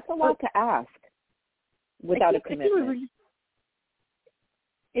 That's a lot to ask. without a commitment.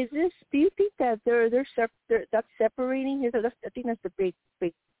 Is this? Do you think that that's separating? I think that's the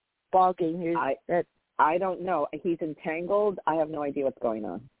big ball game here. I don't know. He's entangled. I have no idea what's going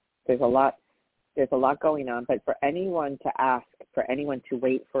on. There's a lot going on. But for anyone to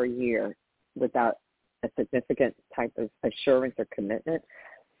wait for a year without a significant type of assurance or commitment,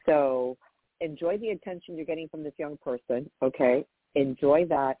 so enjoy the attention you're getting from this young person. Okay, enjoy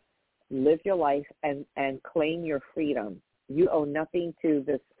that. Live your life and claim your freedom. You owe nothing to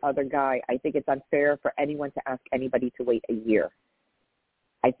this other guy. I think it's unfair for anyone to ask anybody to wait a year.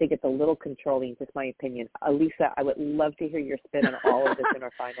 I think it's a little controlling, just my opinion. Alyssa, I would love to hear your spin on all of this in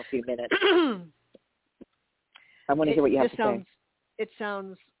our final few minutes. I want to hear what you have to say.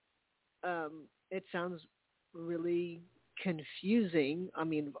 It sounds really confusing. I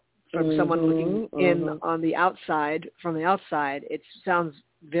mean, from someone looking in on the outside, from the outside, it sounds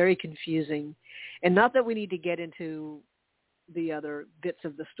very confusing. And not that we need to get into the other bits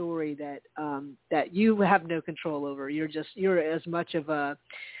of the story that you have no control over. You're as much of a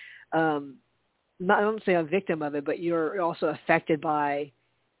I don't say a victim of it, but you're also affected by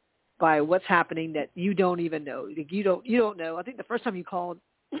what's happening that you don't even know. You don't know. I think the first time you called,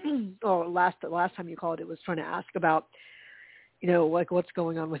 or the last time you called, it was trying to ask about, like what's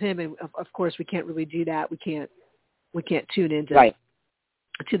going on with him, and of course we can't really do that. We can't tune into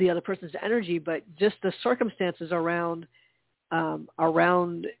to the other person's energy, but just the circumstances around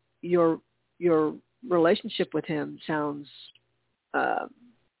your relationship with him sounds,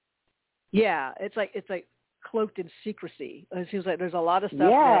 it's like cloaked in secrecy. It seems like there's a lot of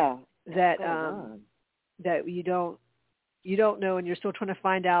stuff that you don't know, and you're still trying to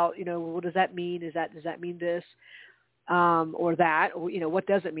find out. What does that mean? Does that mean this, or that? Or, what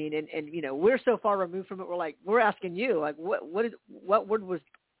does it mean? And we're so far removed from it. We're asking you, like, what word was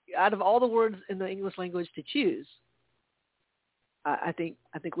out of all the words in the English language to choose? I think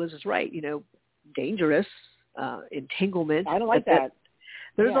Liz is right. Dangerous, entanglement. I don't like that.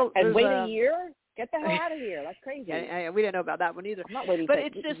 Wait a year? Get the hell out of here. That's crazy. We didn't know about that one either. I'm not waiting. But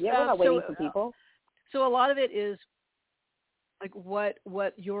it's just we're not waiting for people. So a lot of it is like what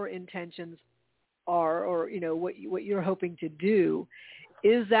your intentions are, or what you're hoping to do.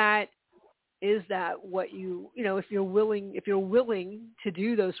 Is that what if you're willing to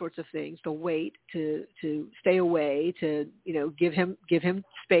do those sorts of things, to wait, to stay away, to give him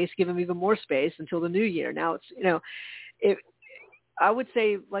space, give him even more space until the new year. Now it's I would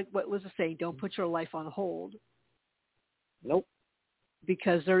say, like what Liz is saying, don't put your life on hold. Nope.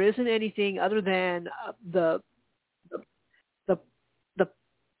 Because there isn't anything other than the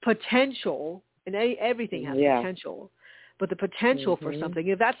potential, and everything has potential. But the potential for something,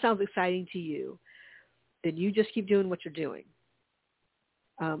 if that sounds exciting to you, then you just keep doing what you're doing.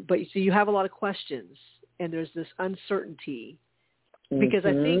 But so you have a lot of questions, and there's this uncertainty. Because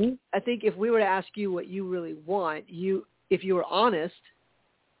I think if we were to ask you what you really want, if you were honest,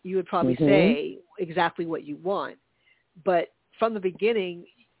 you would probably say exactly what you want. But from the beginning,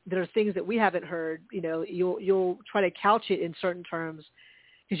 there are things that we haven't heard. You'll try to couch it in certain terms,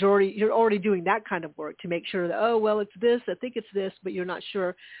 because you're already doing that kind of work to make sure that, it's this, I think it's this, but you're not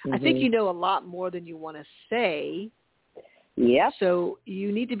sure. I think you know a lot more than you want to say. Yeah. So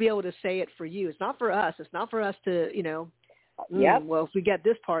you need to be able to say it for you. It's not for us. It's not for us to, well, if we get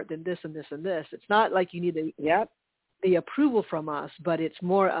this part, then this and this and this. It's not like you need the approval from us, but it's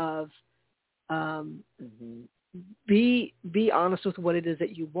more of be honest with what it is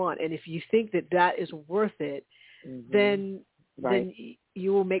that you want. And if you think that is worth it, then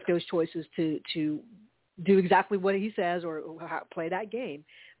you will make those choices to do exactly what he says, or play that game.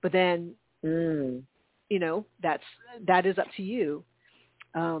 But then, that is up to you.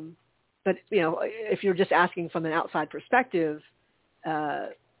 But if you're just asking from an outside perspective, I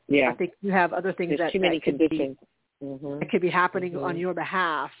think you have other things There's too many conditions. That could be happening on your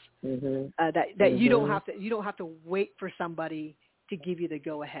behalf. That you don't have to wait for somebody to give you the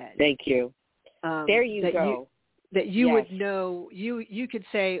go ahead. Thank you. There you go. That you would know, you could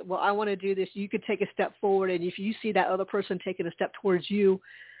say, well, I want to do this. You could take a step forward, and if you see that other person taking a step towards you,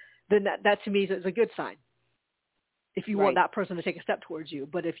 then that to me is a good sign. If you want that person to take a step towards you.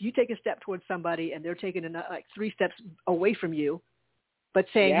 But if you take a step towards somebody and they're taking like 3 steps away from you, but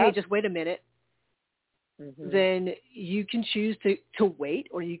saying, hey, just wait a minute, then you can choose to wait,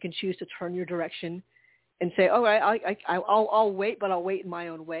 or you can choose to turn your direction and say, all right, I'll wait, but I'll wait in my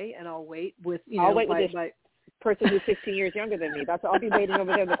own way, and I'll wait with, I'll wait with this person who's 15 years younger than me. I'll be waiting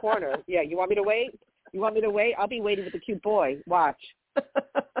over there in the corner. Yeah, you want me to wait? I'll be waiting with the cute boy. Watch.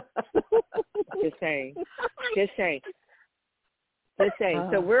 Just saying. Let's say,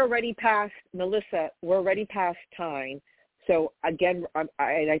 so we're already past, Melissa, we're already past time. So, again,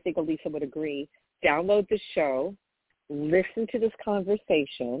 I think Alyssa would agree, download the show, listen to this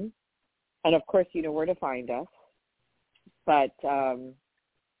conversation, and, of course, you know where to find us. But,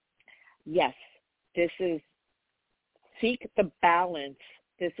 yes, this is seek the balance.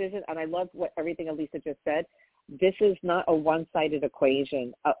 This isn't, and I love everything Alyssa just said, this is not a one-sided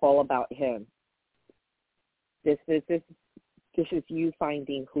equation all about him. This is you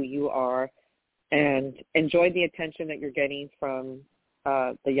finding who you are and enjoy the attention that you're getting from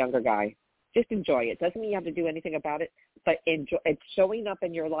the younger guy. Just enjoy it. Doesn't mean you have to do anything about it, but enjoy. It's showing up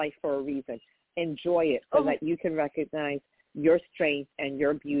in your life for a reason. Enjoy it so that you can recognize your strength and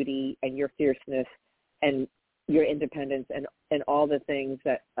your beauty and your fierceness and your independence and all the things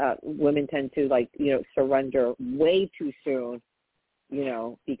that women tend to, like, you know, surrender way too soon, you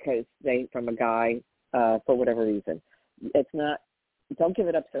know, because they, from a guy, for whatever reason. It's not, don't give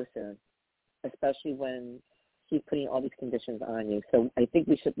it up so soon, especially when he's putting all these conditions on you. So I think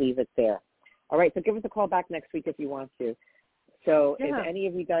we should leave it there. All right, so give us a call back next week if you want to. So if any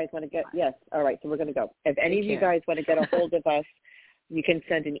of you guys want to get, yes, all right, so we're going to go. If any of you guys want to get a hold of us, you can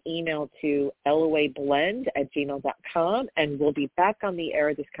send an email to loablend@gmail.com, and we'll be back on the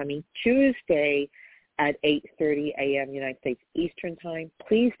air this coming Tuesday at 8:30 a.m. United States Eastern Time.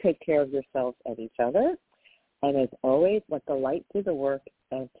 Please take care of yourselves and each other. And as always, let the light do the work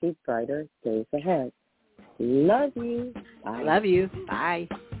and keep brighter days ahead. Love you. Bye. Love you. Bye.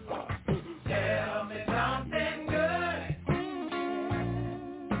 Yeah.